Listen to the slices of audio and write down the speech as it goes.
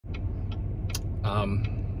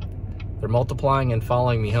They're multiplying and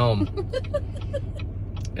following me home.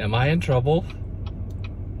 Am I in trouble?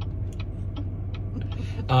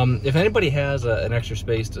 If anybody has an extra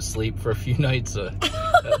space to sleep for a few nights,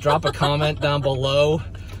 drop a comment down below.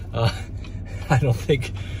 I don't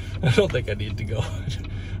think I need to go.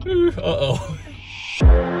 Uh-oh.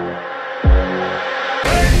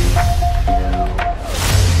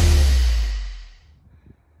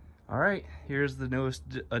 All right, here's the newest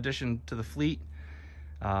addition to the fleet.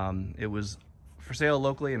 It was for sale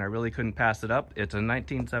locally and I really couldn't pass it up. It's a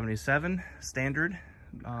 1977 standard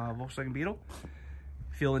Volkswagen Beetle.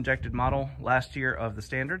 Fuel injected model, last year of the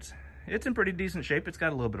standards. It's in pretty decent shape. It's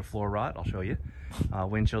got a little bit of floor rot, I'll show you.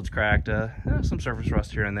 Windshield's cracked, some surface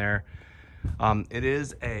rust here and there. It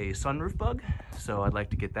is a sunroof bug, so I'd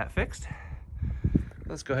like to get that fixed.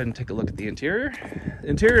 Let's go ahead and take a look at the interior. The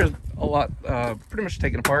interior is a lot, pretty much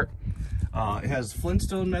taken apart. It has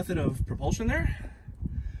Flintstone method of propulsion there.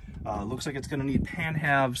 Looks like it's gonna need pan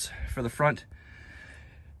halves for the front,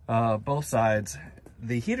 both sides.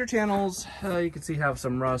 The heater channels, you can see have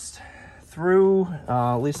some rust through,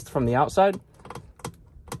 at least from the outside.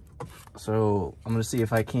 So I'm gonna see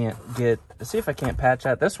if I can't patch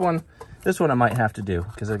that. This one I might have to do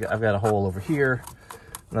because I've got a hole over here,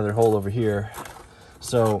 another hole over here.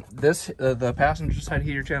 So this, the passenger side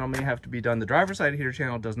heater channel may have to be done. The driver's side heater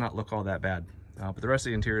channel does not look all that bad, but the rest of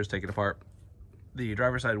the interior is taken apart. The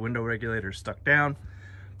driver's side window regulator is stuck down,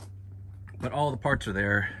 but all the parts are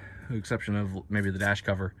there, with the exception of maybe the dash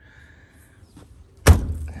cover.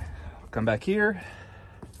 Come back here,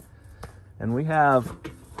 and we have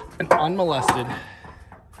an unmolested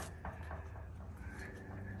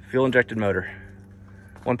fuel injected motor.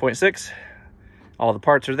 1.6, all the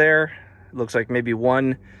parts are there. It looks like maybe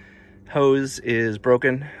one hose is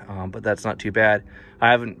broken, but that's not too bad.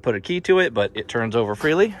 I haven't put a key to it, but it turns over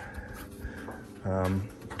freely.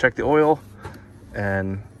 Check the oil,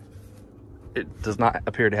 and it does not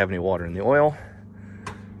appear to have any water in the oil.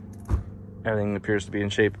 Everything appears to be in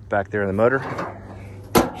shape back there in the motor.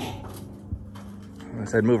 I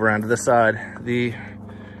said move around to this side. The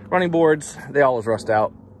running boards, they always rust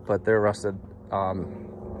out, but they're rusted.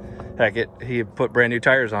 Heck, he put brand new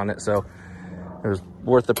tires on it, so it was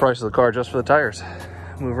worth the price of the car just for the tires.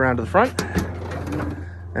 Move around to the front,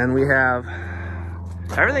 and we have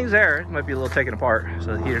everything's there. It might be a little taken apart,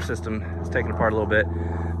 so the heater system is taken apart a little bit.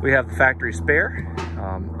 We have the factory spare,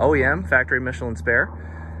 OEM factory Michelin spare,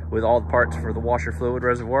 with all the parts for the washer fluid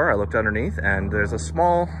reservoir. I looked underneath, and there's a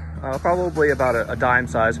small, probably about a dime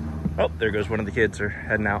size. Oh, there goes one of the kids are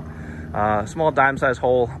heading out. Small dime size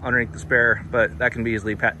hole underneath the spare, but that can be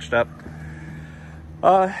easily patched up.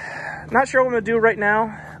 Not sure what I'm gonna do right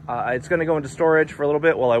now. It's gonna go into storage for a little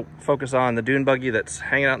bit while I focus on the dune buggy that's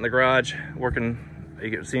hanging out in the garage, working.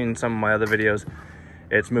 You've seen some of my other videos.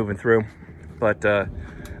 It's moving through, but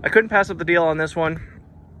I couldn't pass up the deal on this one.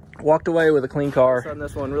 Walked away with a clean car on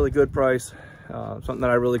this one, really good price. Something that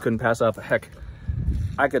I really couldn't pass up. Heck,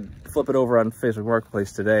 I could flip it over on Facebook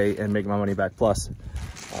Marketplace today and make my money back plus.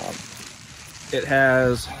 It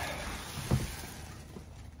has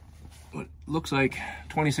what looks like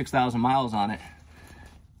 26,000 miles on it.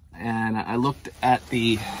 And I looked at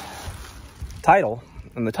the title,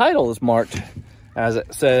 and the title is marked as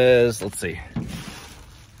it says, let's see,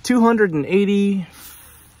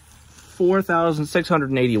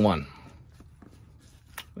 284,681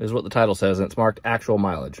 is what the title says, and it's marked actual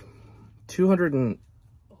mileage.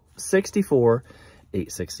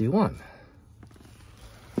 264,861.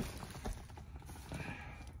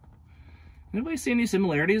 Anybody see any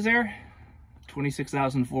similarities there?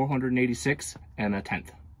 26,486 and a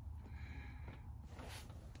tenth.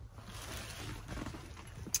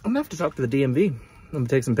 I'm gonna have to talk to the DMV. I'm gonna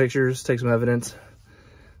take some pictures, take some evidence,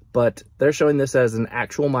 but they're showing this as an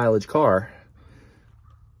actual mileage car.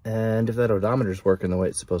 And if that odometer is working the way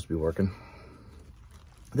it's supposed to be working,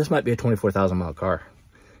 this might be a 24,000 mile car.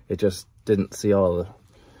 It just didn't see all the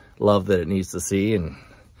love that it needs to see, and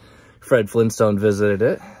Fred Flintstone visited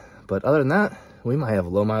it. But other than that, we might have a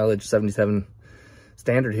low mileage 77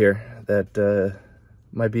 standard here that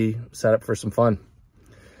might be set up for some fun.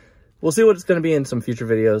 We'll see what it's going to be in some future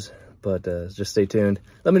videos, but just stay tuned.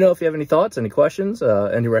 Let me know if you have any thoughts, any questions,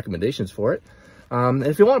 any recommendations for it. And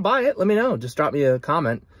if you want to buy it, let me know. Just drop me a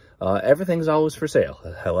comment. Everything's always for sale.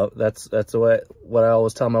 Hello, that's what I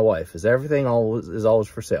always tell my wife, is everything is always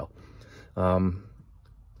for sale.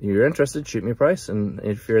 You're interested, shoot me a price, and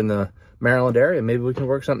if you're in the Maryland area, maybe we can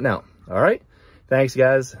work something out. All right, thanks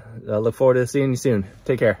guys. Look forward to seeing you soon.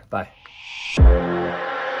 Take care. Bye.